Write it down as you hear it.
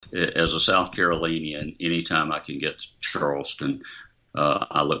as a South Carolinian, anytime I can get to Charleston,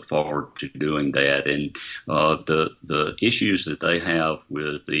 I look forward to doing that. And the issues that they have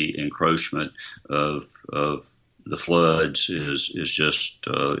with the encroachment of the floods is just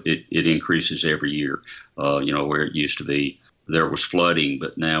it increases every year. Where it used to be there was flooding,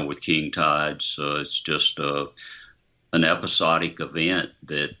 but now with king tides, it's just an episodic event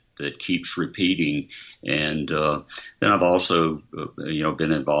that keeps repeating. And then I've also,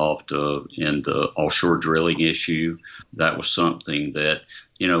 been involved in the offshore drilling issue. That was something that,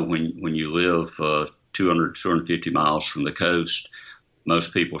 when you live 250 miles from the coast,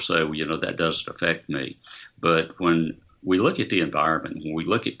 most people say, well, that doesn't affect me. But when we look at the environment, when we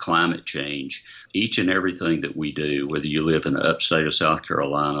look at climate change, each and everything that we do, whether you live in the upstate of South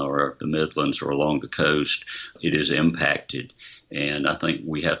Carolina or the Midlands or along the coast, it is impacted. And I think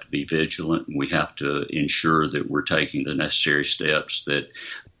we have to be vigilant, and we have to ensure that we're taking the necessary steps that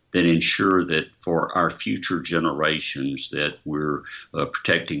ensure that for our future generations that we're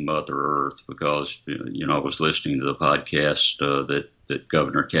protecting Mother Earth. Because, I was listening to the podcast that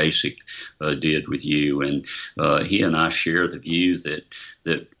Governor Kasich did with you, and he and I share the view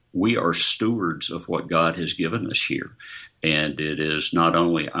that we are stewards of what God has given us here. And it is not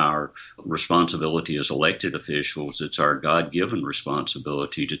only our responsibility as elected officials, it's our God-given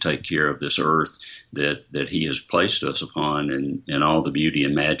responsibility to take care of this earth that he has placed us upon, and all the beauty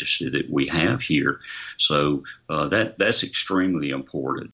and majesty that we have here. So that's extremely important.